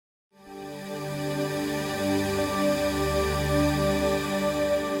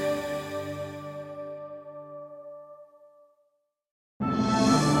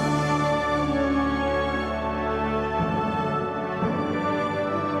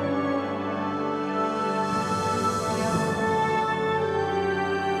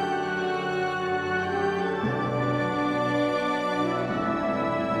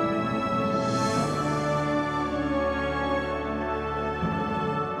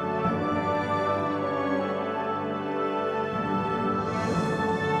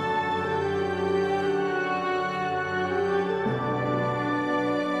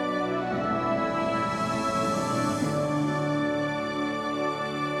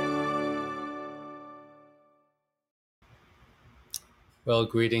Well,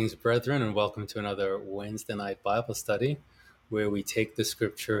 greetings, brethren, and welcome to another Wednesday night Bible study where we take the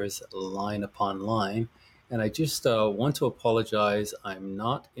scriptures line upon line. And I just want to apologize. I'm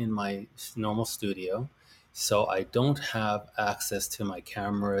not in my normal studio, so I don't have access to my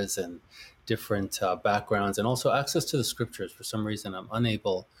cameras and different backgrounds and also access to the scriptures. For some reason, I'm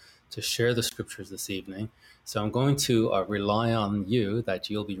unable to share the scriptures this evening. So I'm going to rely on you that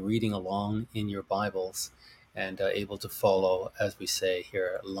you'll be reading along in your Bibles and able to follow, as we say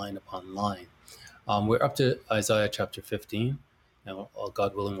here, line upon line. We're up to Isaiah chapter 15, and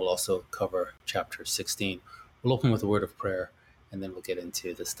God willing, we'll also cover chapter 16. We'll open with a word of prayer, and then we'll get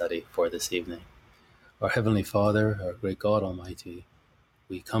into the study for this evening. Our Heavenly Father, our great God Almighty,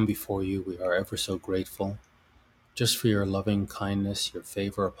 we come before you. We are ever so grateful just for your loving kindness, your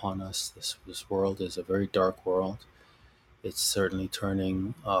favor upon us. This world is a very dark world. It's certainly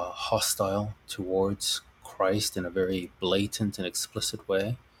turning hostile towards Christ in a very blatant and explicit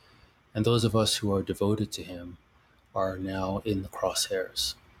way. And those of us who are devoted to Him are now in the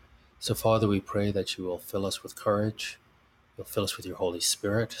crosshairs. So, Father, we pray that you will fill us with courage. You'll fill us with your Holy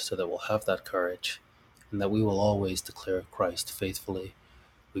Spirit so that we'll have that courage and that we will always declare Christ faithfully.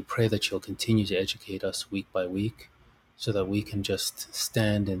 We pray that you'll continue to educate us week by week so that we can just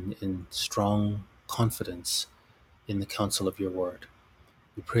stand in strong confidence in the counsel of your word.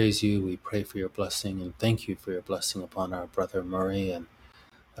 We praise you, we pray for your blessing, and thank you for your blessing upon our brother Murray and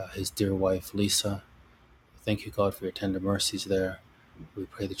his dear wife Lisa. Thank you, God, for your tender mercies there. We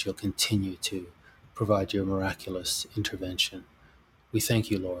pray that you'll continue to provide your miraculous intervention. We thank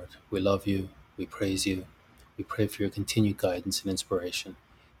you, Lord. We love you. We praise you. We pray for your continued guidance and inspiration.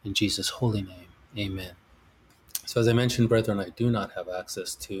 In Jesus' holy name, amen. So, as I mentioned, brethren, I do not have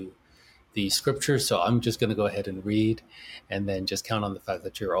access to the scriptures, so I'm just going to go ahead and read and then just count on the fact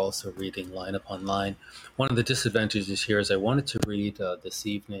that you're also reading line upon line. One of the disadvantages here is I wanted to read this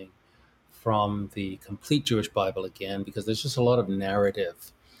evening from the Complete Jewish Bible again because there's just a lot of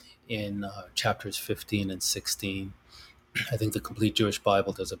narrative in chapters 15 and 16. I think the Complete Jewish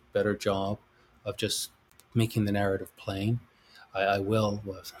Bible does a better job of just making the narrative plain. I will,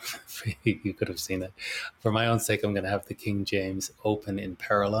 well, you could have seen it. For my own sake, I'm going to have the King James open in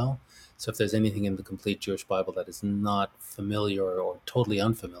parallel. So if there's anything in the Complete Jewish Bible that is not familiar or totally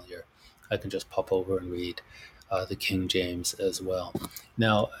unfamiliar, I can just pop over and read the King James as well.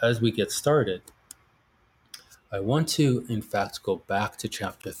 Now, as we get started, I want to, in fact, go back to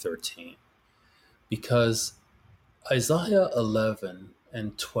chapter 13 because Isaiah 11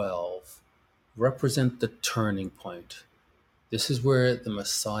 and 12 represent the turning point. This is where the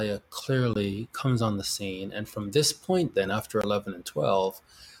Messiah clearly comes on the scene. And from this point, then, after 11 and 12,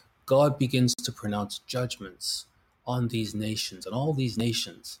 God begins to pronounce judgments on these nations, and all these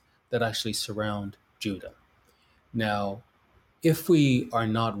nations that actually surround Judah. Now, if we are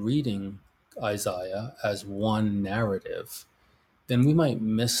not reading Isaiah as one narrative, then we might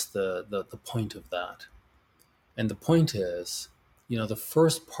miss the point of that. And the point is, the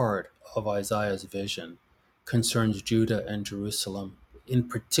first part of Isaiah's vision concerns Judah and Jerusalem, in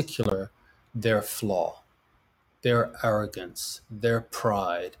particular, their flaw, their arrogance, their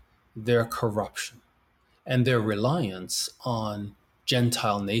pride, their corruption, and their reliance on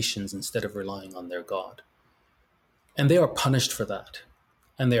Gentile nations instead of relying on their God. And they are punished for that.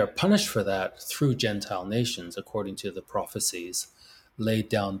 And they are punished for that through Gentile nations, according to the prophecies laid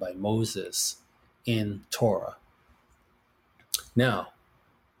down by Moses in Torah. Now,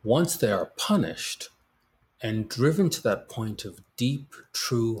 once they are punished and driven to that point of deep,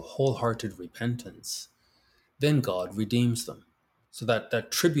 true, wholehearted repentance, then God redeems them. So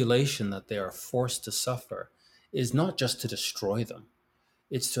that tribulation that they are forced to suffer is not just to destroy them,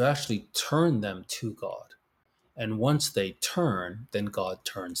 it's to actually turn them to God. And once they turn, then God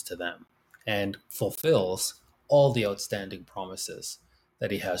turns to them and fulfills all the outstanding promises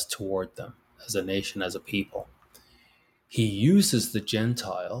that he has toward them as a nation, as a people. He uses the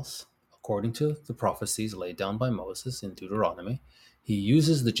Gentiles, according to the prophecies laid down by Moses in Deuteronomy, he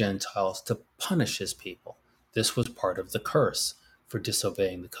uses the Gentiles to punish his people. This was part of the curse for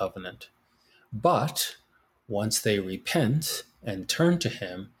disobeying the covenant. But once they repent and turn to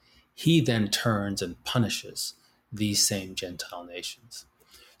him, he then turns and punishes these same Gentile nations.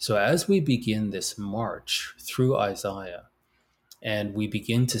 So as we begin this march through Isaiah, and we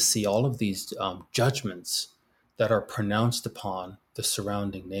begin to see all of these judgments that are pronounced upon the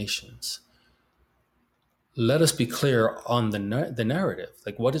surrounding nations, let us be clear on the narrative.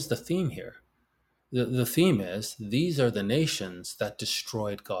 Like, what is the theme here? The theme is these are the nations that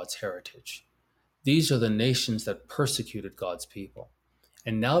destroyed God's heritage. These are the nations that persecuted God's people.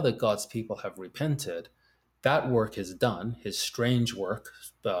 And now that God's people have repented, That work is done, his strange work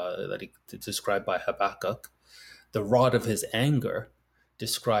that he described by Habakkuk, the rod of his anger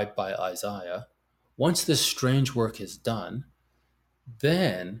described by Isaiah. Once this strange work is done,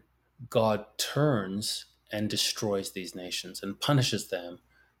 then God turns and destroys these nations and punishes them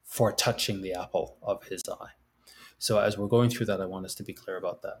for touching the apple of his eye. So as we're going through that, I want us to be clear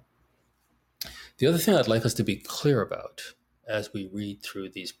about that. The other thing I'd like us to be clear about as we read through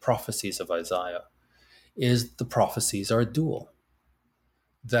these prophecies of Isaiah is the prophecies are dual.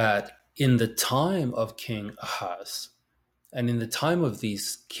 That in the time of King Ahaz, and in the time of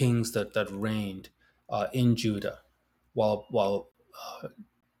these kings that reigned in Judah, while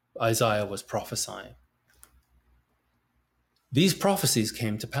Isaiah was prophesying, these prophecies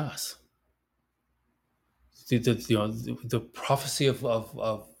came to pass. The prophecy of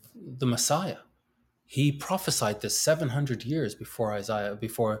the Messiah, he prophesied this 700 years before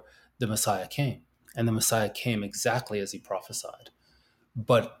the Messiah came, and the Messiah came exactly as he prophesied.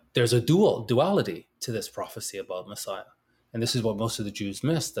 But there's a duality to this prophecy about Messiah. And this is what most of the Jews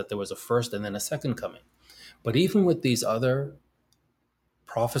missed, that there was a first and then a second coming. But even with these other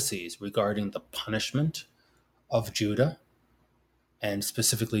prophecies regarding the punishment of Judah, and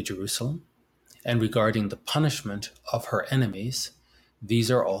specifically Jerusalem, and regarding the punishment of her enemies,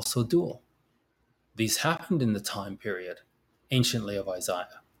 these are also dual. These happened in the time period, anciently, of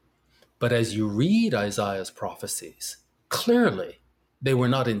Isaiah. But as you read Isaiah's prophecies, clearly they were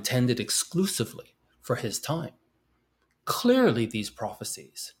not intended exclusively for his time. Clearly, these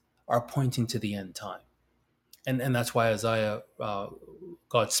prophecies are pointing to the end time. And that's why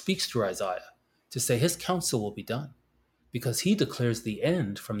God speaks through Isaiah to say his counsel will be done, because he declares the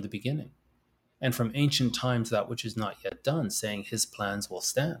end from the beginning, and from ancient times that which is not yet done, saying his plans will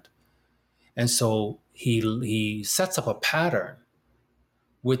stand. And so he sets up a pattern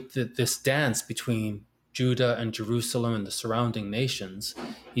with this dance between Judah and Jerusalem and the surrounding nations.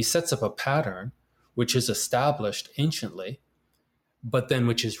 He sets up a pattern which is established anciently, but then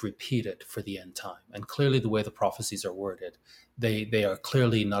which is repeated for the end time. And clearly the way the prophecies are worded, they are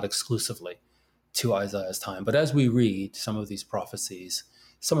clearly not exclusively to Isaiah's time. But as we read some of these prophecies,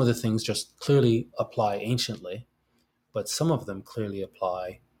 some of the things just clearly apply anciently, but some of them clearly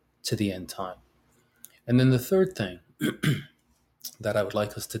apply to the end time. And then the third thing that I would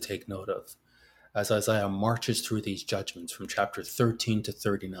like us to take note of, as Isaiah marches through these judgments from chapter 13 to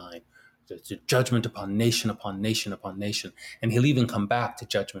 39, the judgment upon nation, upon nation, upon nation, and he'll even come back to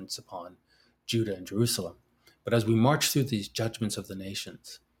judgments upon Judah and Jerusalem. But as we march through these judgments of the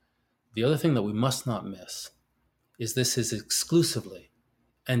nations, the other thing that we must not miss is this is exclusively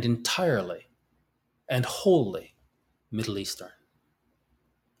and entirely and wholly Middle Eastern.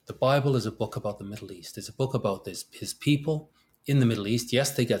 The Bible is a book about the Middle East. It's a book about his people in the Middle East.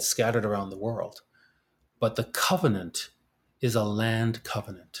 Yes, they get scattered around the world, but the covenant is a land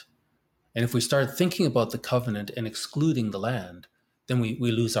covenant. And if we start thinking about the covenant and excluding the land, then we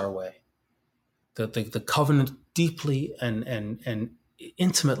lose our way. The covenant deeply and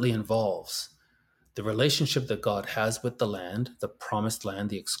intimately involves the relationship that God has with the land, the promised land,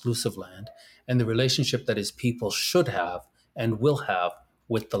 the exclusive land, and the relationship that his people should have and will have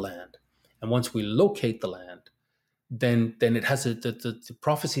with the land. And once we locate the land, then it has the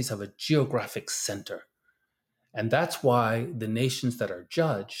prophecies have a geographic center. And that's why the nations that are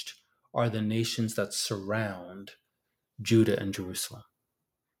judged are the nations that surround Judah and Jerusalem.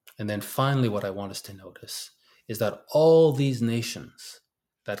 And then finally, what I want us to notice is that all these nations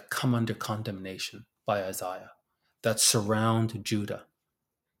that come under condemnation by Isaiah, that surround Judah,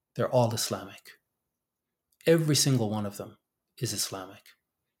 they're all Islamic. Every single one of them is Islamic.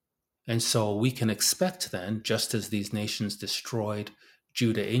 And so we can expect then, just as these nations destroyed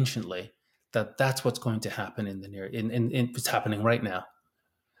Judah anciently, that that's what's going to happen it's happening right now.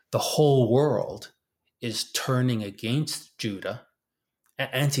 The whole world is turning against Judah.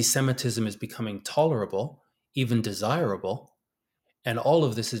 Anti-Semitism is becoming tolerable, even desirable. And all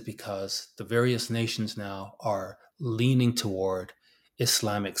of this is because the various nations now are leaning toward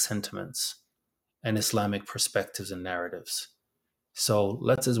Islamic sentiments and Islamic perspectives and narratives. So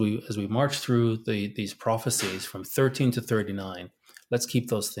let's, as we march through these prophecies from 13 to 39, let's keep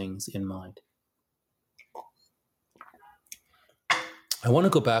those things in mind. I want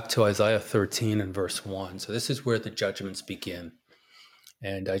to go back to Isaiah 13 and verse 1. So this is where the judgments begin.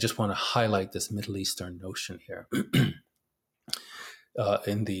 And I just want to highlight this Middle Eastern notion here.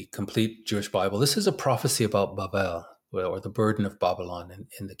 In the complete Jewish Bible, this is a prophecy about Babel, or the burden of Babylon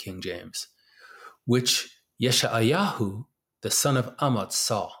in the King James, which Yeshayahu, the son of Amoz,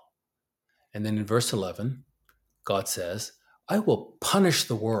 saw. And then in verse 11, God says, I will punish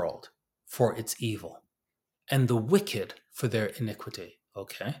the world for its evil. and the wicked for their iniquity.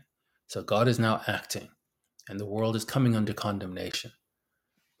 Okay? So God is now acting, and the world is coming under condemnation.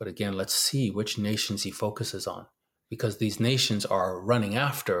 But again, let's see which nations he focuses on, because these nations are running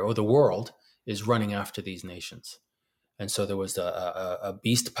after, or the world is running after these nations. And so there was a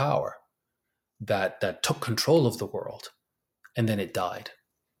beast power that took control of the world, and then it died.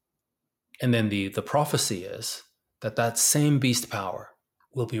 And then the prophecy is that that same beast power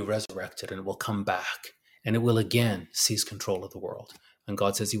will be resurrected and it will come back, and it will again seize control of the world. And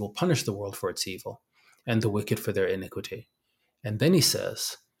God says he will punish the world for its evil and the wicked for their iniquity. And then he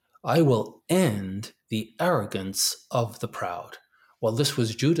says, I will end the arrogance of the proud. Well, this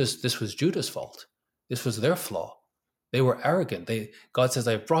was Judah's fault. This was their flaw. They were arrogant. God says,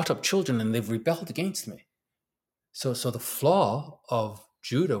 I've brought up children and they've rebelled against me. So the flaw of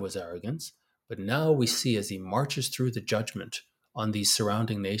Judah was arrogance, but now we see as he marches through the judgment on these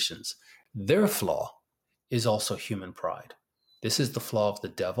surrounding nations, their flaw is also human pride. This is the flaw of the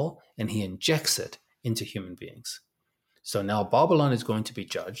devil, and he injects it into human beings. So now Babylon is going to be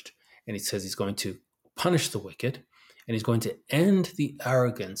judged, and he says he's going to punish the wicked, and he's going to end the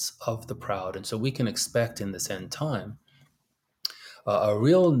arrogance of the proud. And so we can expect in this end time a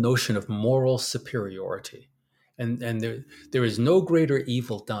real notion of moral superiority. And there is no greater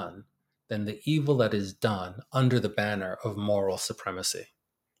evil done than the evil that is done under the banner of moral supremacy.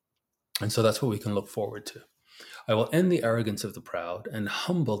 And so that's what we can look forward to. I will end the arrogance of the proud and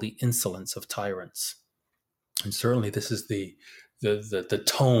humble the insolence of tyrants. And certainly this is the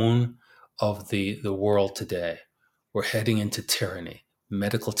tone of the world today. We're heading into tyranny,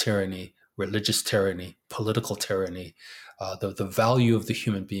 medical tyranny, religious tyranny, political tyranny. The value of the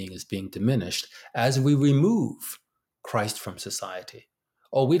human being is being diminished as we remove Christ from society.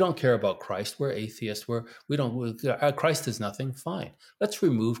 Oh, we don't care about Christ. We're atheists. Christ is nothing. Fine. Let's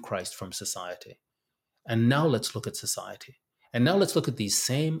remove Christ from society. And now let's look at society. And now let's look at these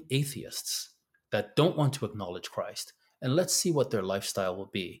same atheists that don't want to acknowledge Christ. And let's see what their lifestyle will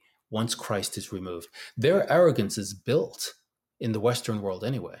be once Christ is removed. Their arrogance is built in the Western world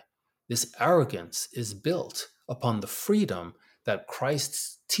anyway. This arrogance is built upon the freedom that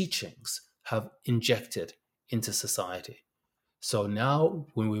Christ's teachings have injected into society. So now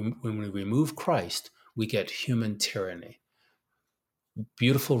when we remove Christ, we get human tyranny.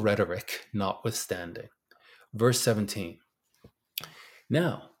 Beautiful rhetoric notwithstanding. Verse 17.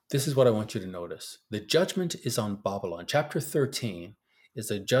 Now, this is what I want you to notice. The judgment is on Babylon. Chapter 13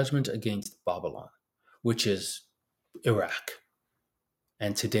 is a judgment against Babylon, which is Iraq.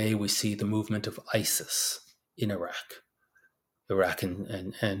 And today we see the movement of ISIS in Iraq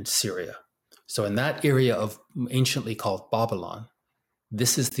and Syria. So in that area of anciently called Babylon,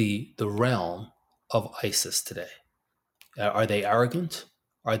 this is the realm of ISIS today. Are they arrogant?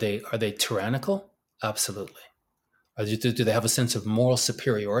 Are they tyrannical? Absolutely. Do they have a sense of moral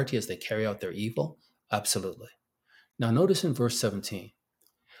superiority as they carry out their evil? Absolutely. Now notice in verse 17,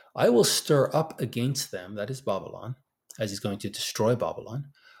 I will stir up against them, that is Babylon, as he's going to destroy Babylon,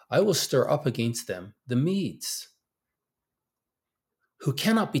 I will stir up against them the Medes, who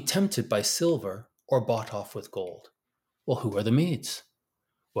cannot be tempted by silver or bought off with gold. Well, who are the Medes?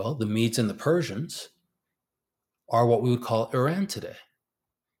 Well, the Medes and the Persians are what we would call Iran today.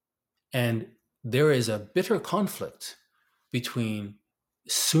 And there is a bitter conflict between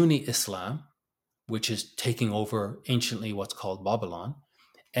Sunni Islam, which is taking over anciently what's called Babylon,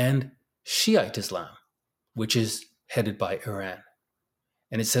 and Shiite Islam, which is headed by Iran.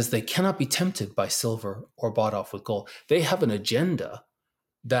 And it says they cannot be tempted by silver or bought off with gold. They have an agenda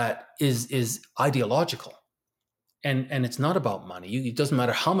that is ideological. And it's not about money. It doesn't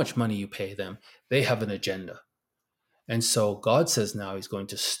matter how much money you pay them. They have an agenda. And so God says now he's going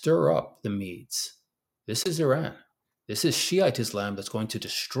to stir up the Medes. This is Iran. This is Shiite Islam that's going to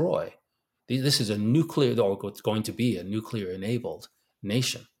destroy. This is going to be a nuclear-enabled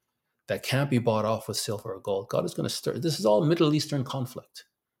nation that can't be bought off with silver or gold. God is going to stir. This is all Middle Eastern conflict.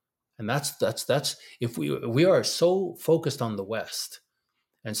 And that's if we are so focused on the West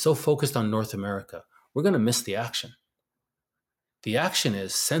and so focused on North America, we're going to miss the action. The action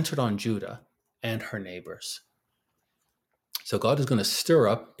is centered on Judah and her neighbors. So God is going to stir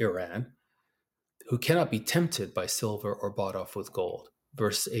up Iran, who cannot be tempted by silver or bought off with gold.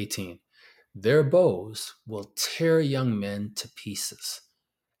 Verse 18, their bows will tear young men to pieces.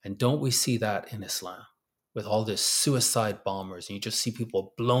 And don't we see that in Islam with all this suicide bombers, and you just see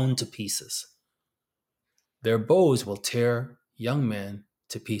people blown to pieces. Their bows will tear young men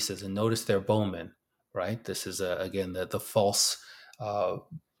to pieces. And notice they're bowmen, right? This is, again, the false rider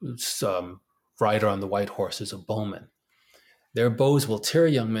on the white horse is a bowman. Their bows will tear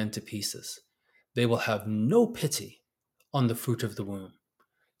young men to pieces. They will have no pity on the fruit of the womb.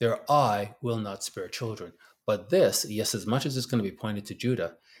 Their eye will not spare children. But this, yes, as much as it's going to be pointed to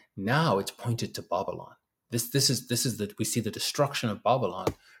Judah, now it's pointed to Babylon. This is that we see the destruction of Babylon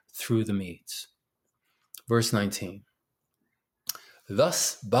through the Medes. Verse 19.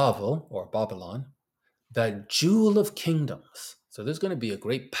 Thus Babel, or Babylon, that jewel of kingdoms. So there's going to be a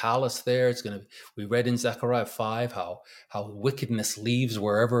great palace there. It's going to. We read in Zechariah 5 how wickedness leaves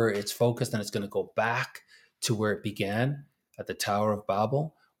wherever it's focused, and it's going to go back to where it began at the Tower of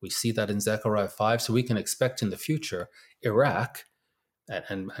Babel. We see that in Zechariah 5. So we can expect in the future Iraq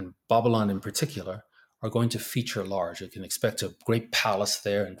and Babylon in particular are going to feature large. You can expect a great palace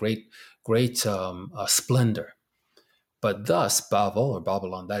there and great splendor. But thus Babel, or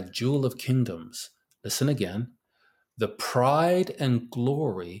Babylon, that jewel of kingdoms. Listen again. The pride and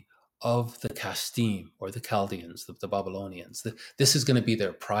glory of the Kasdim, or the Chaldeans, the Babylonians. This is going to be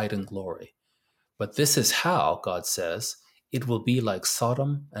their pride and glory. But this is how, God says, it will be like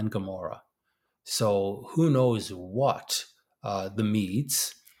Sodom and Gomorrah. So who knows what the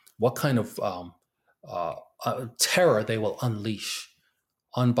Medes, what kind of terror they will unleash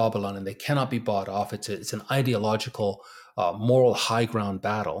on Babylon, and they cannot be bought off. It's an ideological, moral high ground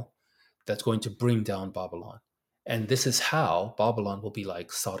battle that's going to bring down Babylon. And this is how Babylon will be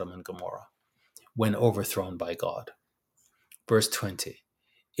like Sodom and Gomorrah when overthrown by God. Verse 20,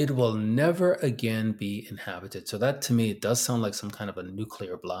 it will never again be inhabited. So that to me, it does sound like some kind of a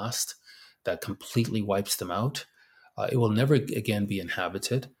nuclear blast that completely wipes them out. It will never again be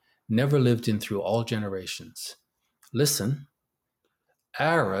inhabited, never lived in through all generations. Listen,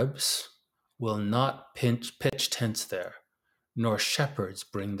 Arabs will not pitch tents there, nor shepherds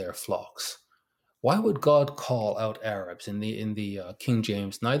bring their flocks. Why would God call out Arabs in the King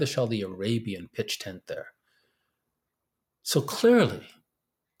James? Neither shall the Arabian pitch tent there. So clearly,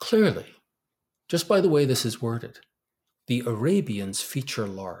 just by the way this is worded, the Arabians feature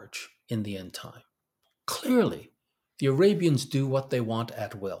large in the end time. Clearly, the Arabians do what they want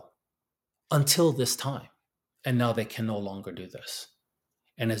at will until this time, and now they can no longer do this.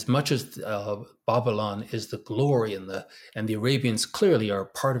 And as much as Babylon is the glory, and the Arabians clearly are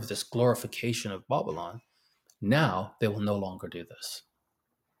part of this glorification of Babylon, now they will no longer do this.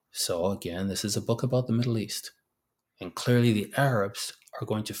 So again, this is a book about the Middle East. And clearly the Arabs are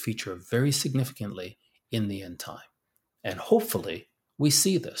going to feature very significantly in the end time. And hopefully we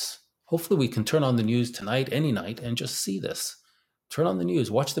see this. Hopefully we can turn on the news tonight, any night, and just see this. Turn on the news,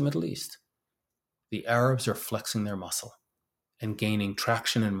 watch the Middle East. The Arabs are flexing their muscle and gaining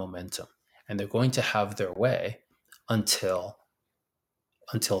traction and momentum. And they're going to have their way until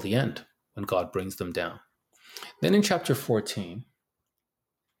the end, when God brings them down. Then in chapter 14,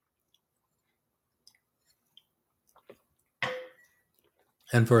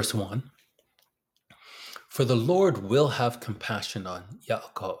 and verse 1, for the Lord will have compassion on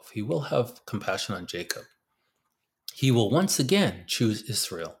Yaakov. He will have compassion on Jacob. He will once again choose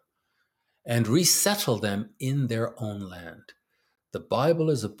Israel and resettle them in their own land. The Bible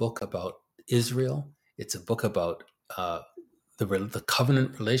is a book about Israel. It's a book about the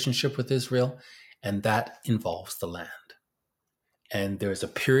covenant relationship with Israel, and that involves the land. And there's a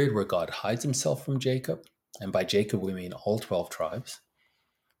period where God hides himself from Jacob, and by Jacob we mean all 12 tribes.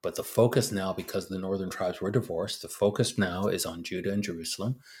 But the focus now, because the northern tribes were divorced, the focus now is on Judah and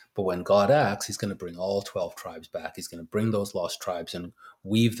Jerusalem. But when God acts, he's going to bring all 12 tribes back. He's going to bring those lost tribes and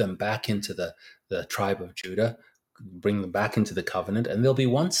weave them back into the tribe of Judah, bring them back into the covenant, and they'll be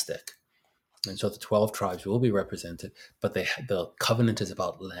one stick. And so the 12 tribes will be represented, but the covenant is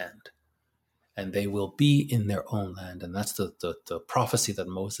about land. And they will be in their own land. And that's the prophecy that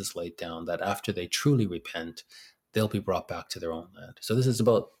Moses laid down, that after they truly repent, they'll be brought back to their own land. So this is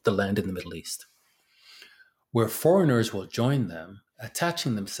about the land in the Middle East, where foreigners will join them,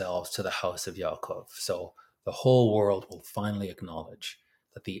 attaching themselves to the house of Yaakov. So the whole world will finally acknowledge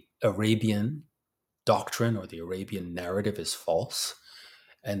that the Arabian doctrine or the Arabian narrative is false,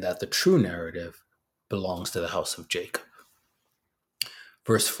 and that the true narrative belongs to the house of Jacob.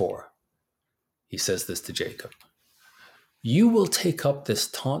 Verse 4, he says this to Jacob: you will take up this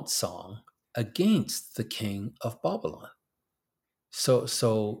taunt song against the king of Babylon.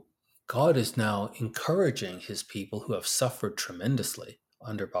 So God is now encouraging his people who have suffered tremendously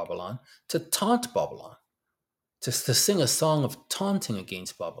under Babylon to taunt Babylon, to sing a song of taunting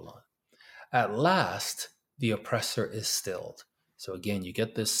against Babylon. At last, the oppressor is stilled. So again, you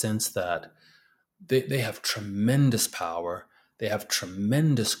get this sense that they have tremendous power. They have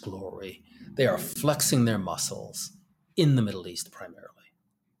tremendous glory. They are flexing their muscles in the Middle East primarily,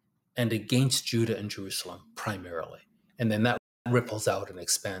 and against Judah and Jerusalem primarily. And then that ripples out and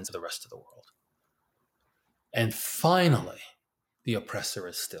expands to the rest of the world. And finally, the oppressor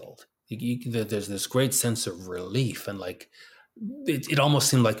is stilled. There's this great sense of relief, and like it almost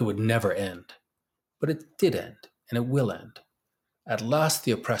seemed like it would never end. But it did end, and it will end. At last,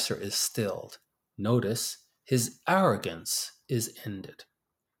 the oppressor is stilled. Notice his arrogance is ended.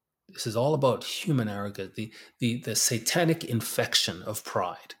 This is all about human arrogance, the satanic infection of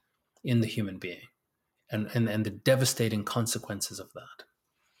pride in the human being, and the devastating consequences of that.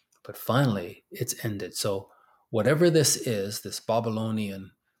 But finally, it's ended. So, whatever this is, this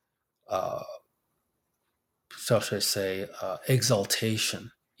Babylonian, shall I say,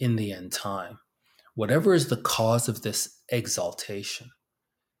 exaltation in the end time, whatever is the cause of this exaltation,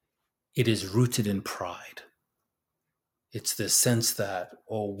 it is rooted in pride. It's this sense that,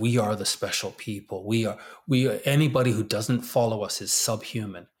 oh, we are the special people. Anybody who doesn't follow us is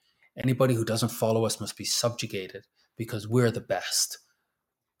subhuman. Anybody who doesn't follow us must be subjugated because we're the best.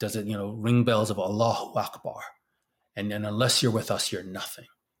 Does it, ring bells of Allahu Akbar? And unless you're with us, you're nothing.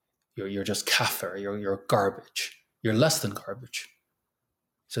 You're just kafir. You're garbage. You're less than garbage.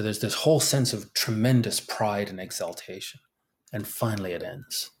 So there's this whole sense of tremendous pride and exaltation. And finally it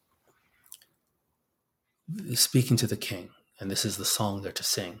ends. Speaking to the king, and this is the song they're to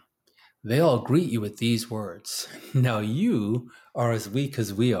sing. They all greet you with these words. Now you are as weak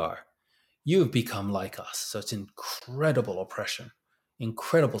as we are. You have become like us. So it's incredible oppression,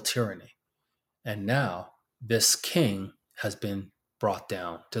 incredible tyranny. And now this king has been brought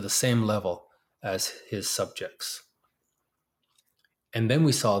down to the same level as his subjects. And then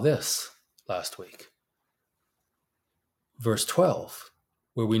we saw this last week. Verse 12,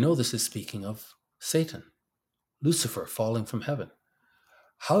 where we know this is speaking of Satan, Lucifer falling from heaven.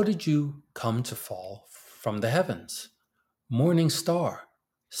 How did you come to fall from the heavens? Morning star,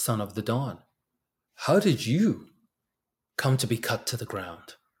 son of the dawn. How did you come to be cut to the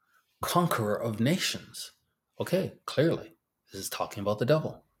ground? Conqueror of nations. Okay, clearly, this is talking about the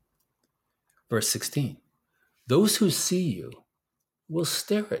devil. Verse 16. Those who see you will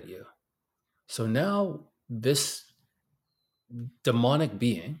stare at you. So now this demonic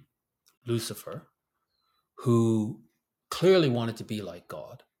being, Lucifer, who clearly wanted to be like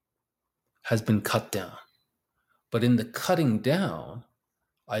God, has been cut down. But in the cutting down,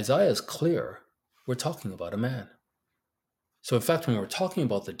 Isaiah is clear, we're talking about a man. So in fact, when we're talking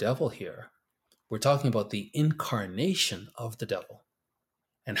about the devil here, we're talking about the incarnation of the devil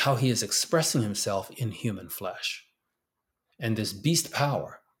and how he is expressing himself in human flesh. And this beast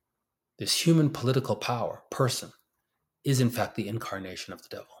power, this human political power, person, is in fact the incarnation of the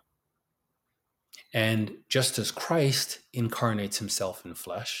devil. And just as Christ incarnates himself in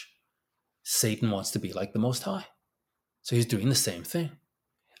flesh, Satan wants to be like the Most High. So he's doing the same thing.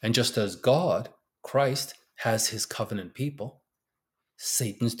 And just as God, Christ, has his covenant people,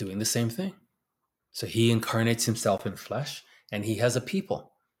 Satan's doing the same thing. So he incarnates himself in flesh, and he has a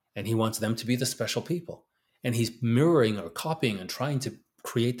people, and he wants them to be the special people. And he's mirroring or copying and trying to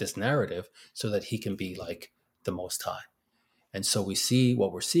create this narrative so that he can be like the Most High. And so we see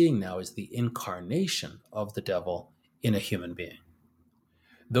what we're seeing now is the incarnation of the devil in a human being.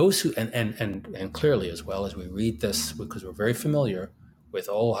 Those who, and clearly as well as we read this, because we're very familiar with,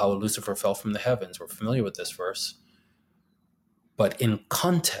 how Lucifer fell from the heavens. We're familiar with this verse. But in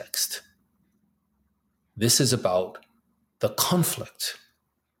context, this is about the conflict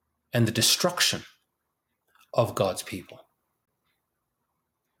and the destruction of God's people.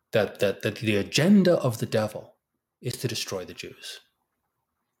 That the agenda of the devil is to destroy the Jews.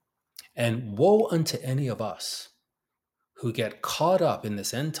 And woe unto any of us who get caught up in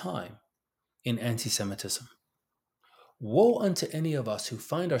this end time in anti-Semitism. Woe unto any of us who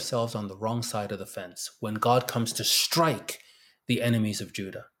find ourselves on the wrong side of the fence when God comes to strike the enemies of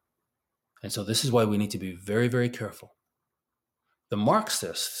Judah. And so this is why we need to be very, very careful. The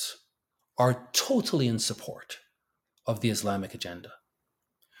Marxists are totally in support of the Islamic agenda.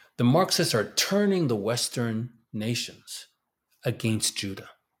 The Marxists are turning the Western nations against Judah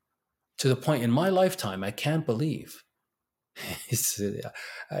to the point in my lifetime, I can't believe.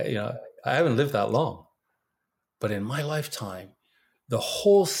 I haven't lived that long. But in my lifetime, the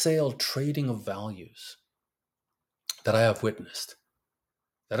wholesale trading of values that I have witnessed,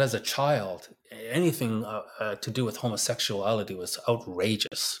 that as a child, anything to do with homosexuality was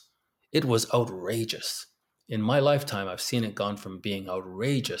outrageous. It was outrageous. In my lifetime, I've seen it gone from being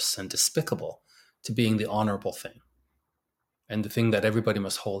outrageous and despicable to being the honorable thing and the thing that everybody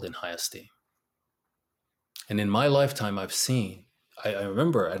must hold in high esteem. And in my lifetime, I've seen, I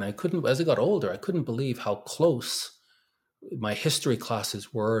remember, and I couldn't, as I got older, I couldn't believe how close my history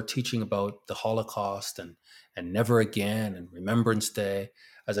classes were teaching about the Holocaust and Never Again and Remembrance Day.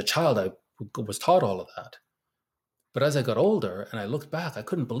 As a child, I was taught all of that. But as I got older and I looked back, I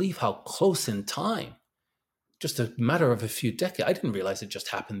couldn't believe how close in time, just a matter of a few decades. I didn't realize it just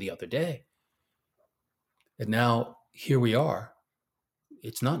happened the other day. And now here we are.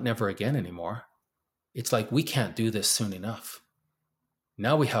 It's not never again anymore. It's like we can't do this soon enough.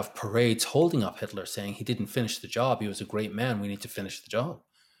 Now we have parades holding up Hitler saying he didn't finish the job. He was a great man. We need to finish the job.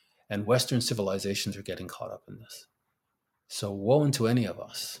 And Western civilizations are getting caught up in this. So woe unto any of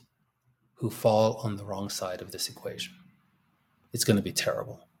us who fall on the wrong side of this equation. It's going to be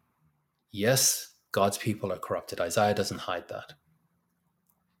terrible. Yes, God's people are corrupted. Isaiah doesn't hide that.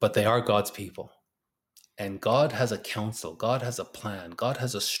 But they are God's people. And God has a counsel. God has a plan. God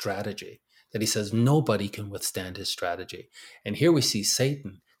has a strategy that he says nobody can withstand his strategy. And here we see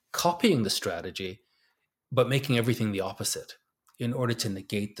Satan copying the strategy, but making everything the opposite in order to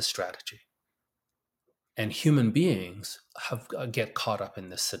negate the strategy. And human beings get caught up in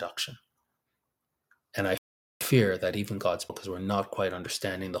this seduction. And I fear that even God's, because we're not quite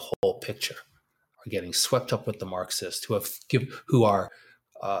understanding the whole picture, are getting swept up with the Marxists who are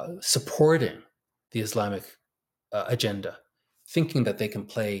supporting the Islamic agenda, thinking that they can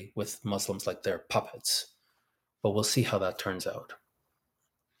play with Muslims like they're puppets. But we'll see how that turns out.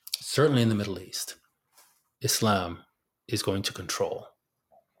 Certainly in the Middle East, Islam is going to control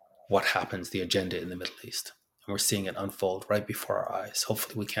what happens, the agenda in the Middle East. And we're seeing it unfold right before our eyes.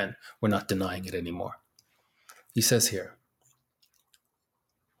 Hopefully we're not denying it anymore. He says here,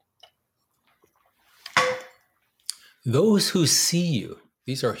 those who see you,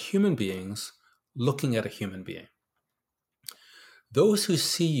 these are human beings looking at a human being. Those who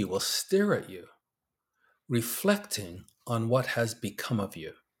see you will stare at you, reflecting on what has become of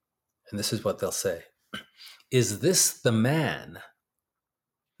you. And this is what they'll say. Is this the man,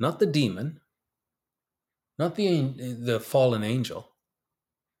 not the demon, not the fallen angel,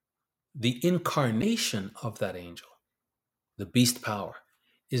 the incarnation of that angel, the beast power?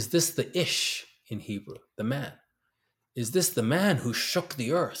 Is this the Ish in Hebrew, the man? Is this the man who shook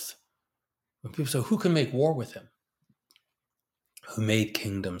the earth? When people say, who can make war with him? Who made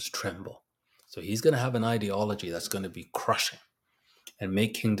kingdoms tremble. So he's going to have an ideology that's going to be crushing and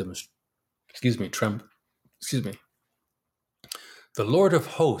make kingdoms, tremble. The Lord of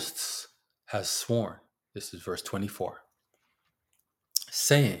hosts has sworn, this is verse 24,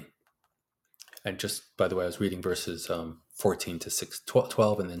 saying, and just, by the way, I was reading verses 14 to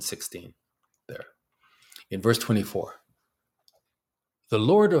 12 and then 16 there. In verse 24, the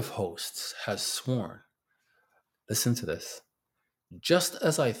Lord of hosts has sworn, listen to this, just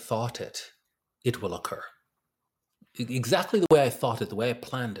as I thought it, it will occur. Exactly the way I thought it, the way I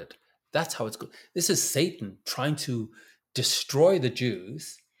planned it. That's how it's going. This is Satan trying to destroy the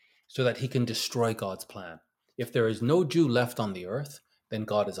Jews so that he can destroy God's plan. If there is no Jew left on the earth, then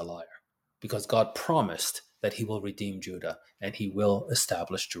God is a liar, because God promised that he will redeem Judah and he will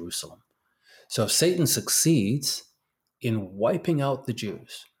establish Jerusalem. So if Satan succeeds in wiping out the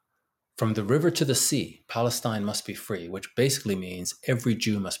Jews from the river to the sea, Palestine must be free, which basically means every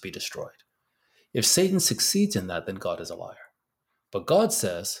Jew must be destroyed. If Satan succeeds in that, then God is a liar. But God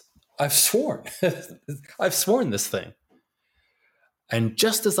says, I've sworn. I've sworn this thing. And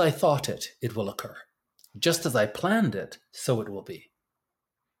just as I thought it, it will occur. Just as I planned it, so it will be.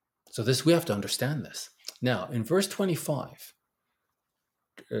 So we have to understand this. Now, in verse 25,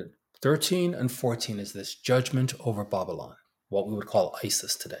 13 and 14 is this judgment over Babylon, what we would call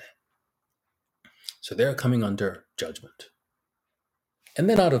ISIS today. So they're coming under judgment. And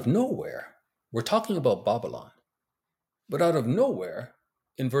then out of nowhere, we're talking about Babylon. But out of nowhere,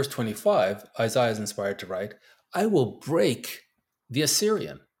 in verse 25, Isaiah is inspired to write, I will break the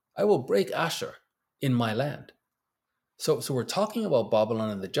Assyrian. I will break Asher in my land. So we're talking about Babylon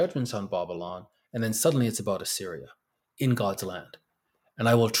and the judgments on Babylon, and then suddenly it's about Assyria in God's land. And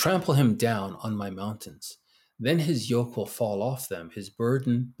I will trample him down on my mountains. Then his yoke will fall off them, his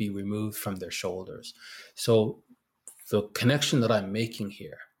burden be removed from their shoulders. So the connection that I'm making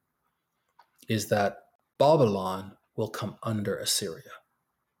here is that Babylon will come under Assyria.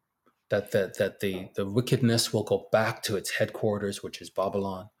 That the wickedness will go back to its headquarters, which is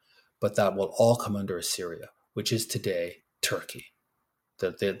Babylon, but that will all come under Assyria, which is today Turkey,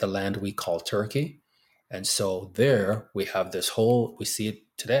 the land we call Turkey. And so there we have we see it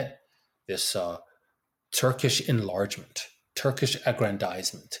today, this Turkish enlargement, Turkish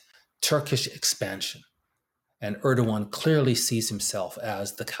aggrandizement, Turkish expansion. And Erdogan clearly sees himself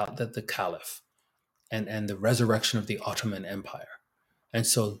as the caliph and the resurrection of the Ottoman Empire. And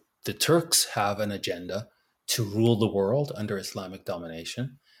so the Turks have an agenda to rule the world under Islamic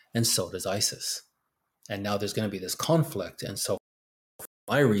domination, and so does ISIS. And now there's going to be this conflict. And so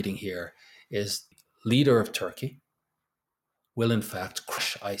my reading here is leader of Turkey, will in fact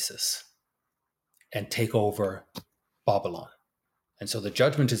crush ISIS and take over Babylon. And so the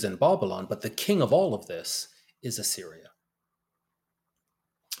judgment is in Babylon, but the king of all of this is Assyria.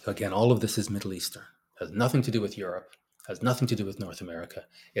 Again, all of this is Middle Eastern. It has nothing to do with Europe, has nothing to do with North America.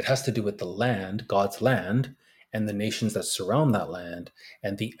 It has to do with the land, God's land, and the nations that surround that land,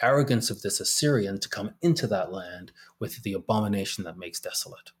 and the arrogance of this Assyrian to come into that land with the abomination that makes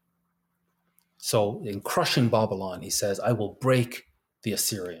desolate. So in crushing Babylon, he says, I will break the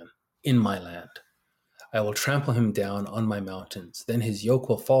Assyrian in my land. I will trample him down on my mountains. Then his yoke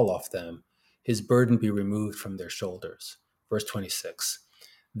will fall off them, his burden be removed from their shoulders. Verse 26.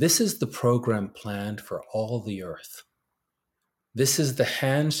 This is the program planned for all the earth. This is the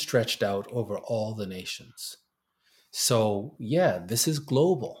hand stretched out over all the nations. So, yeah, this is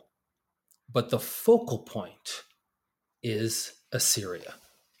global. But the focal point is Assyria.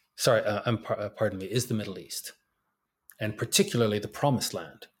 Pardon me, is the Middle East. And particularly the Promised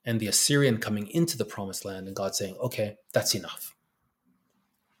Land. And the Assyrian coming into the Promised Land and God saying, okay, that's enough.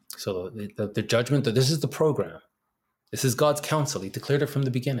 So the judgment, that this is the program. This is God's counsel. He declared it from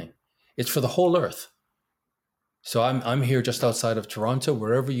the beginning. It's for the whole earth. So I'm here just outside of Toronto.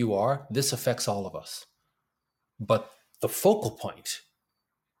 Wherever you are, this affects all of us. But the focal point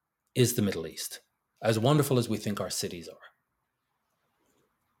is the Middle East, as wonderful as we think our cities are.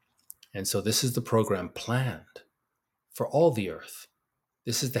 And so this is the program planned for all the earth.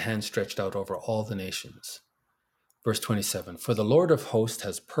 This is the hand stretched out over all the nations. Verse 27, for the Lord of hosts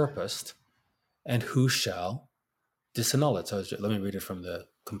has purposed, and who shall disannul it? So let me read it from the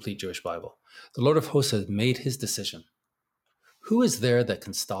Complete Jewish Bible. The Lord of hosts has made his decision. Who is there that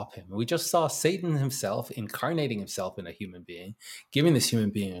can stop him? We just saw Satan himself incarnating himself in a human being, giving this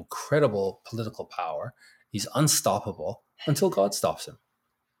human being incredible political power. He's unstoppable until God stops him.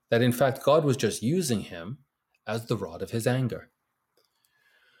 That in fact, God was just using him as the rod of his anger.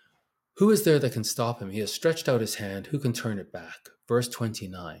 Who is there that can stop him? He has stretched out his hand. Who can turn it back? Verse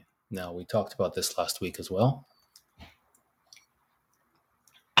 29. Now, we talked about this last week as well.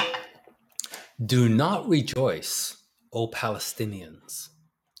 Do not rejoice, O Palestinians,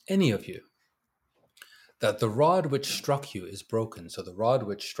 any of you, that the rod which struck you is broken. So the rod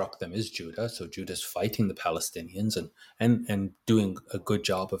which struck them is Judah. So Judah's fighting the Palestinians and doing a good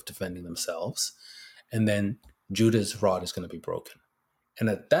job of defending themselves. And then Judah's rod is going to be broken. And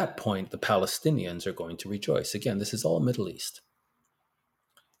at that point, the Palestinians are going to rejoice. Again, this is all Middle East.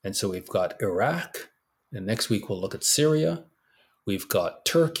 And so we've got Iraq, and next week we'll look at Syria. We've got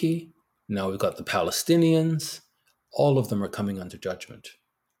Turkey. Now we've got the Palestinians. All of them are coming under judgment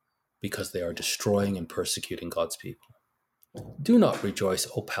because they are destroying and persecuting God's people. Do not rejoice,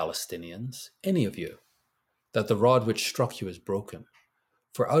 O Palestinians, any of you, that the rod which struck you is broken.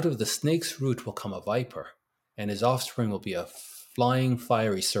 For out of the snake's root will come a viper, and his offspring will be a flying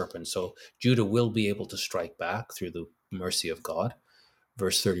fiery serpent. So Judah will be able to strike back through the mercy of God.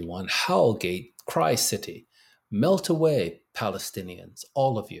 Verse 31, howl, gate, cry, city, melt away, Palestinians,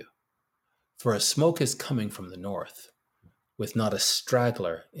 all of you. For a smoke is coming from the north, with not a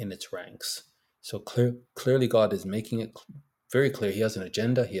straggler in its ranks. So clearly God is making it very clear. He has an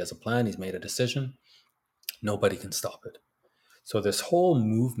agenda. He has a plan. He's made a decision. Nobody can stop it. So this whole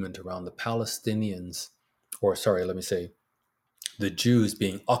movement around the Palestinians, the Jews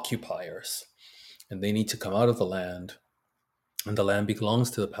being occupiers, and they need to come out of the land, and the land belongs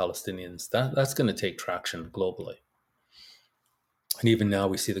to the Palestinians, that's going to take traction globally. And even now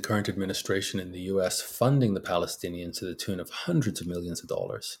we see the current administration in the US funding the Palestinians to the tune of hundreds of millions of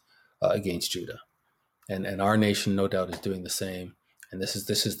dollars against Judah. And our nation, no doubt, is doing the same. And this is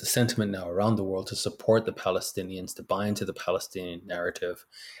the sentiment now around the world to support the Palestinians, to buy into the Palestinian narrative,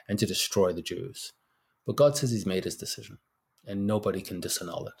 and to destroy the Jews. But God says he's made his decision, and nobody can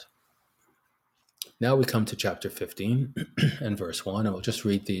disannul it. Now we come to chapter 15 and verse 1, and we'll just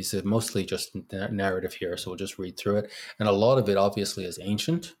read these, mostly just narrative here, so we'll just read through it. And a lot of it obviously is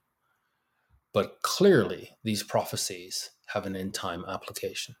ancient, but clearly these prophecies have an end time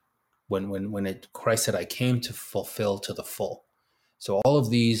application. When Christ said, I came to fulfill to the full. So all of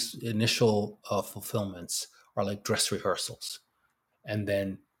these initial fulfillments are like dress rehearsals. And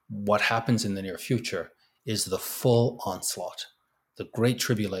then what happens in the near future is the full onslaught, the great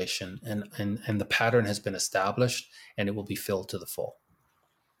tribulation, and the pattern has been established, and it will be filled to the full.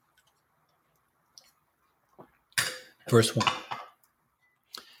 Verse 1.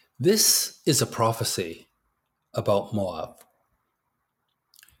 This is a prophecy about Moab.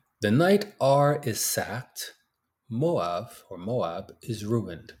 The night Ar is sacked, Moab is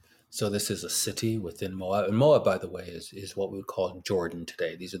ruined. So this is a city within Moab. And Moab, by the way, is what we would call Jordan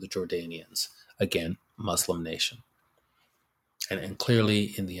today. These are the Jordanians. Again, Muslim nation. And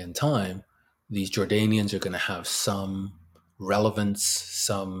clearly in the end time, these Jordanians are going to have some relevance,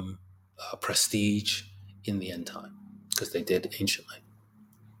 some prestige in the end time, because they did anciently.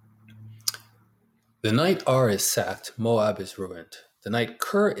 The night Ar is sacked, Moab is ruined. The night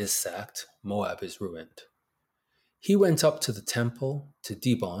Ker is sacked, Moab is ruined. He went up to the temple, to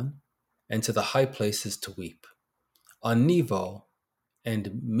Dibon, and to the high places to weep. On Nebo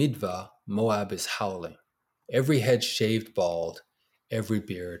and Midva, Moab is howling. Every head shaved bald, every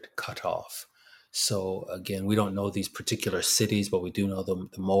beard cut off. So again, we don't know these particular cities, but we do know the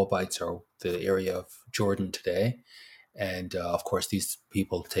Moabites are the area of Jordan today. And of course, these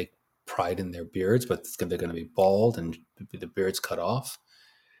people take pride in their beards, but they're going to be bald and the beards cut off.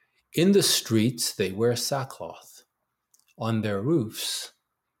 In the streets, they wear sackcloth. On their roofs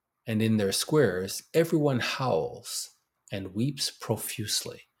and in their squares, everyone howls and weeps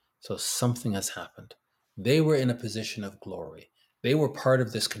profusely. So something has happened. They were in a position of glory. They were part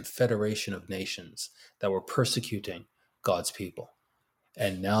of this confederation of nations that were persecuting God's people.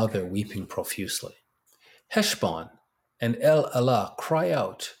 And now they're weeping profusely. Heshbon and El Elah cry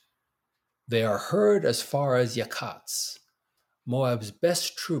out. They are heard as far as Yakatz. Moab's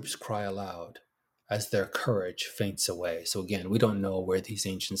best troops cry aloud as their courage faints away. So again, we don't know where these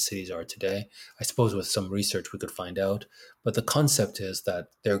ancient cities are today. I suppose with some research we could find out. But the concept is that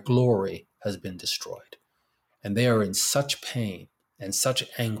their glory has been destroyed. And they are in such pain and such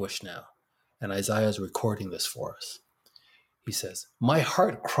anguish now. And Isaiah is recording this for us. He says, "My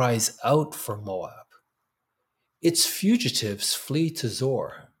heart cries out for Moab. Its fugitives flee to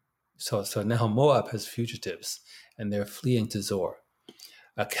Zor." So now Moab has fugitives, and they're fleeing to Zor.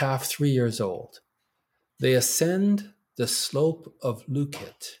 A calf 3 years old. They ascend the slope of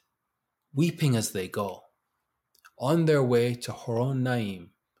Lukit, weeping as they go. On their way to Horonaim,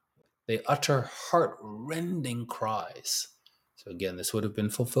 they utter heart-rending cries. So again, this would have been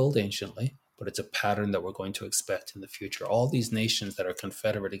fulfilled anciently, but it's a pattern that we're going to expect in the future. All these nations that are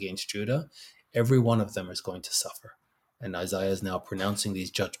confederate against Judah, every one of them is going to suffer. And Isaiah is now pronouncing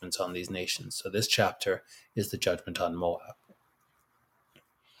these judgments on these nations. So this chapter is the judgment on Moab.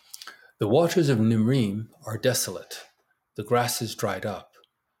 The waters of Nimrim are desolate. The grass is dried up.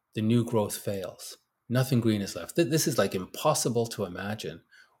 The new growth fails. Nothing green is left. This is like impossible to imagine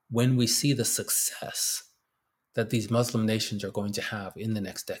when we see the success that these Muslim nations are going to have in the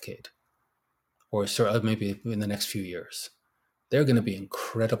next decade, or maybe in the next few years. They're going to be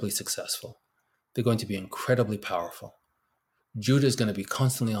incredibly successful. They're going to be incredibly powerful. Judah is going to be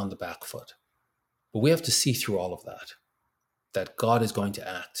constantly on the back foot. But we have to see through all of that God is going to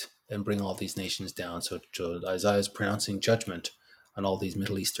act and bring all these nations down. So Isaiah is pronouncing judgment on all these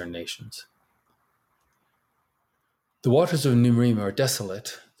Middle Eastern nations. The waters of Nimrim are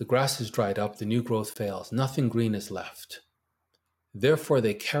desolate. The grass is dried up. The new growth fails. Nothing green is left. Therefore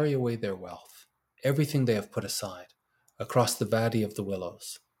they carry away their wealth, everything they have put aside, across the valley of the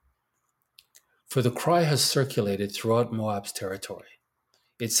willows. For the cry has circulated throughout Moab's territory.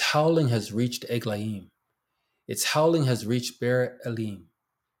 Its howling has reached Eglaim. Its howling has reached Beer Elim.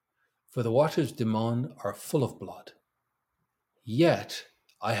 For the waters of Dimon are full of blood. Yet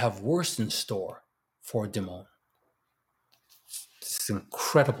I have worse in store for Dimon. This is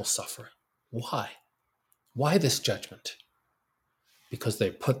incredible suffering. Why? Why this judgment? Because they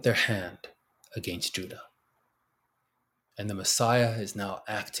put their hand against Judah. And the Messiah is now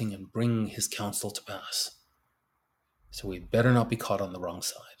acting and bringing his counsel to pass. So we better not be caught on the wrong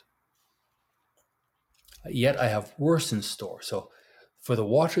side. Yet I have worse in store. So, for the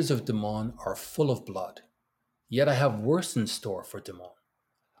waters of Dimon are full of blood. Yet I have worse in store for Dimon.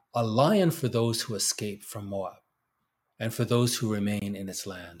 A lion for those who escape from Moab, and for those who remain in its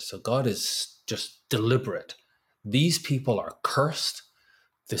land. So God is just deliberate. These people are cursed.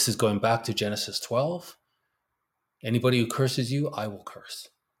 This is going back to Genesis 12. Anybody who curses you, I will curse.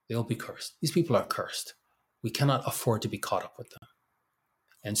 They'll be cursed. These people are cursed. We cannot afford to be caught up with them.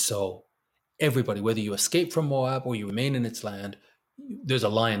 And so everybody, whether you escape from Moab or you remain in its land, there's a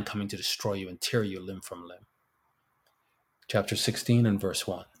lion coming to destroy you and tear you limb from limb. Chapter 16 and verse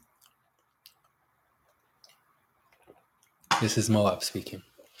 1. This is Moab speaking.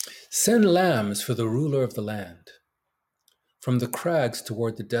 Send lambs for the ruler of the land, from the crags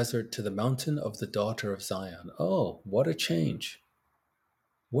toward the desert to the mountain of the daughter of Zion. Oh, what a change.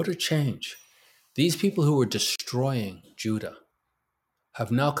 What a change. These people who were destroying Judah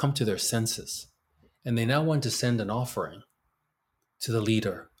have now come to their senses, and they now want to send an offering to the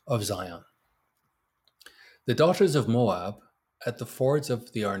leader of Zion. The daughters of Moab at the fords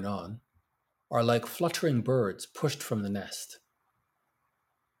of the Arnon are like fluttering birds pushed from the nest.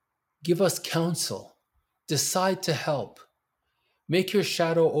 Give us counsel, decide to help. Make your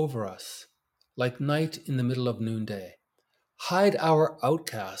shadow over us, like night in the middle of noonday. Hide our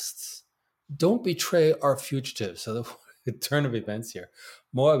outcasts. Don't betray our fugitives. So the turn of events here.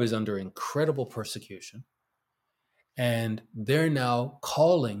 Moab is under incredible persecution, and they're now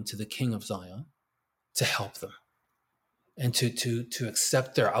calling to the king of Zion to help them and to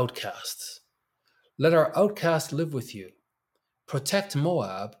accept their outcasts. Let our outcasts live with you. Protect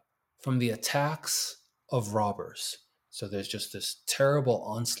Moab from the attacks of robbers. So there's just this terrible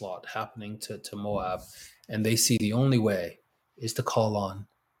onslaught happening to Moab, and they see the only way is to call on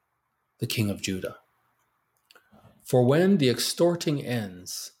the king of Judah. For when the extorting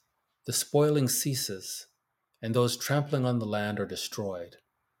ends, the spoiling ceases, and those trampling on the land are destroyed,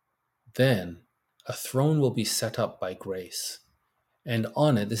 then a throne will be set up by grace. And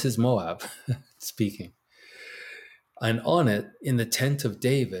on it, this is Moab speaking, and on it, in the tent of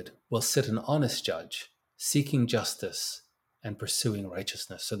David, will sit an honest judge, seeking justice and pursuing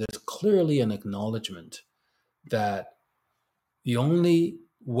righteousness. So there's clearly an acknowledgement that the only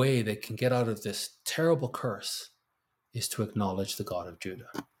way they can get out of this terrible curse is to acknowledge the God of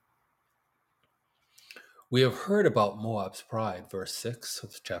Judah. We have heard about Moab's pride, verse 6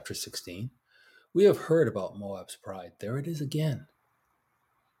 of chapter 16. We have heard about Moab's pride. There it is again.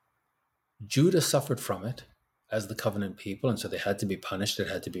 Judah suffered from it as the covenant people, and so they had to be punished, it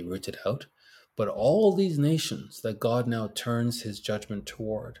had to be rooted out. But all these nations that God now turns his judgment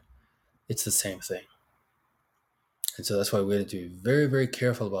toward, it's the same thing. And so that's why we have to be very, very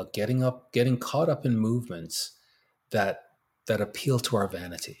careful about getting caught up in movements that appeal to our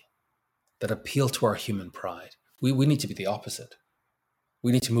vanity, that appeal to our human pride. We need to be the opposite.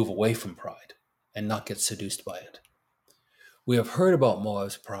 We need to move away from pride and not get seduced by it. We have heard about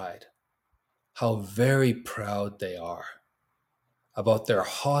Moab's pride, how very proud they are, about their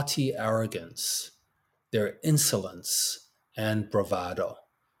haughty arrogance, their insolence and bravado.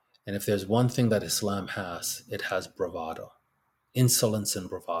 And if there's one thing that Islam has, it has bravado, insolence and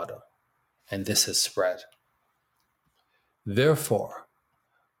bravado. And this has spread. Therefore,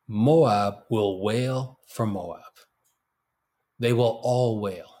 Moab will wail for Moab. They will all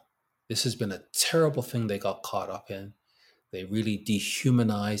wail. This has been a terrible thing they got caught up in. They really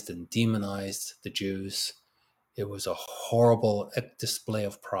dehumanized and demonized the Jews. It was a horrible display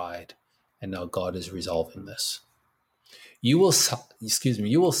of pride, and now God is resolving this. You will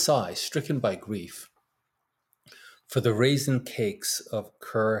sigh, stricken by grief, for the raisin cakes of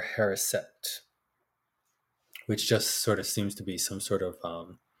Ker Hareset, which just sort of seems to be some sort of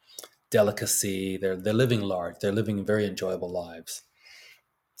delicacy. They're living large. They're living very enjoyable lives.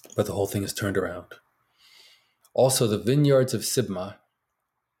 But the whole thing is turned around. Also, the vineyards of Sibmah,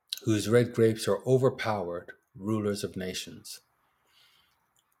 whose red grapes are overpowered, rulers of nations.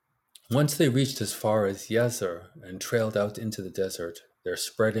 Once they reached as far as Yazer and trailed out into the desert, their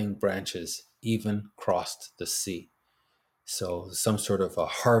spreading branches even crossed the sea. So some sort of a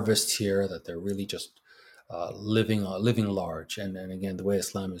harvest here that they're really just living large. And again, the way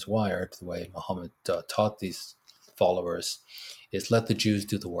Islam is wired, the way Muhammad taught these followers, is let the Jews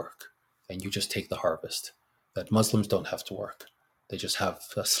do the work and you just take the harvest. That Muslims don't have to work. They just have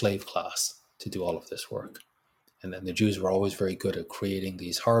a slave class to do all of this work. And then the Jews were always very good at creating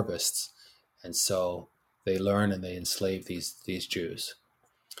these harvests. And so they learn and they enslave these Jews.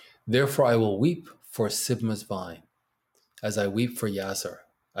 Therefore, I will weep for Sibmah's vine, as I weep for Yazer.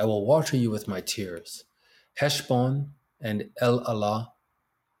 I will water you with my tears. Heshbon and El Allah,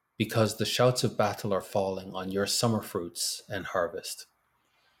 because the shouts of battle are falling on your summer fruits and harvest.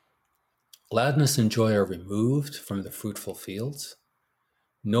 Gladness and joy are removed from the fruitful fields.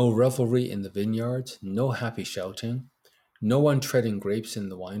 No revelry in the vineyards, no happy shouting, no one treading grapes in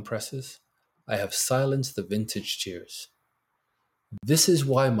the wine presses. I have silenced the vintage cheers. This is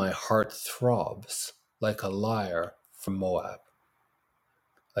why my heart throbs like a lyre from Moab,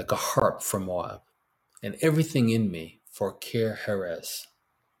 like a harp from Moab, and everything in me for Kir Heres.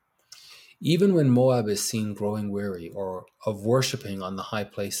 Even when Moab is seen growing weary or of worshipping on the high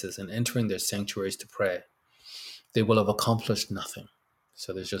places and entering their sanctuaries to pray, they will have accomplished nothing.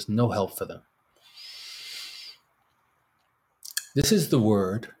 So there's just no help for them. This is the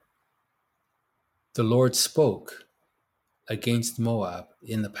word the Lord spoke against Moab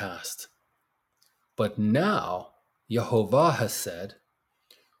in the past. But now Yehovah has said,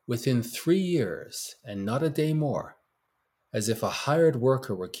 within 3 years and not a day more, as if a hired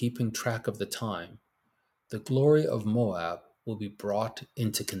worker were keeping track of the time, the glory of Moab will be brought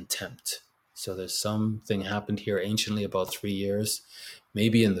into contempt. So there's something happened here anciently about 3 years.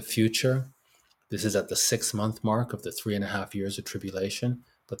 Maybe in the future, this is at the 6-month mark of the 3.5 years of tribulation,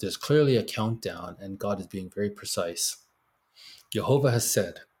 but there's clearly a countdown and God is being very precise. Jehovah has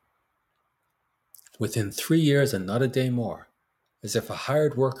said, within 3 years and not a day more, as if a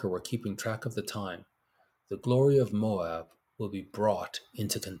hired worker were keeping track of the time, the glory of Moab will be brought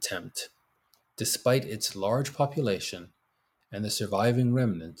into contempt, despite its large population, and the surviving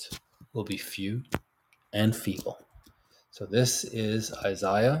remnant will be few and feeble. So this is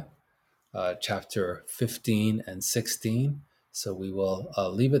Isaiah chapter 15 and 16. So we will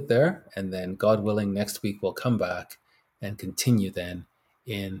leave it there, and then God willing, next week we'll come back and continue then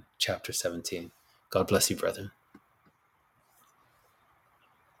in chapter 17. God bless you, brethren.